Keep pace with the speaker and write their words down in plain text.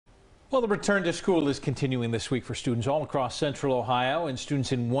Well, the return to school is continuing this week for students all across central Ohio, and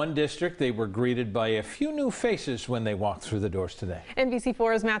students in one district, they were greeted by a few new faces when they walked through the doors today.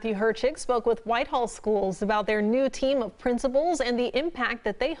 NBC4's Matthew Herchik spoke with Whitehall schools about their new team of principals and the impact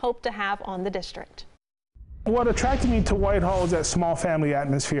that they hope to have on the district. What attracted me to Whitehall is that small family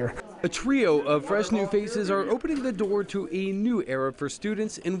atmosphere. A trio of fresh new faces are opening the door to a new era for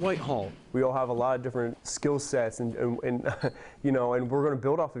students in Whitehall. We all have a lot of different skill sets and you know, and we're going to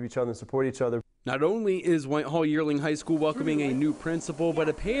build off of each other and support each other. Not only is Whitehalll-Yearling High School welcoming a new principal, but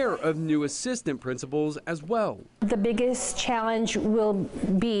a pair of new assistant principals as well. The biggest challenge will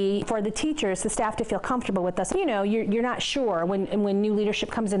be for the teachers, the staff, to feel comfortable with us. You know, you're not sure when new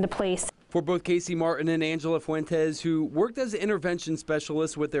leadership comes into place. For both Casey Martin and Angela Fuentes, who worked as intervention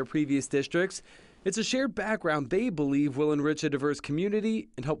specialists with their previous districts, it's a shared background they believe will enrich a diverse community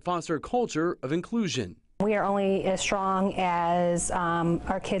and help foster a culture of inclusion. We are only as strong as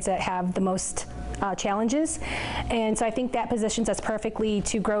our kids that have the most challenges, and so I think that positions us perfectly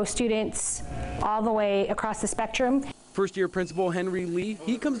to grow students all the way across the spectrum. First-year principal Henry Lee,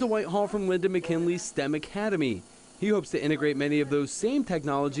 he comes to Whitehall from Linda McKinley's STEM Academy. He hopes to integrate many of those same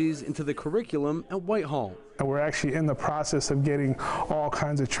technologies into the curriculum at Whitehall. And we're actually in the process of getting all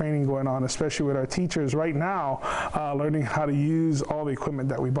kinds of training going on, especially with our teachers right now, learning how to use all the equipment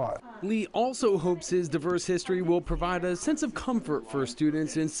that we bought. Lee also hopes his diverse history will provide a sense of comfort for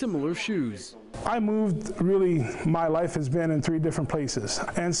students in similar shoes. I moved, really, my life has been in 3 different places,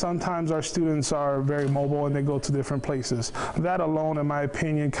 and sometimes our students are very mobile and they go to different places. That alone, in my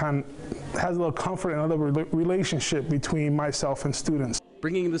opinion, has a little comfort and a little relationship between myself and students.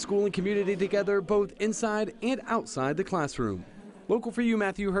 Bringing the school and community together both inside and outside the classroom. Local for you,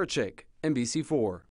 Matthew Herchik, NBC4.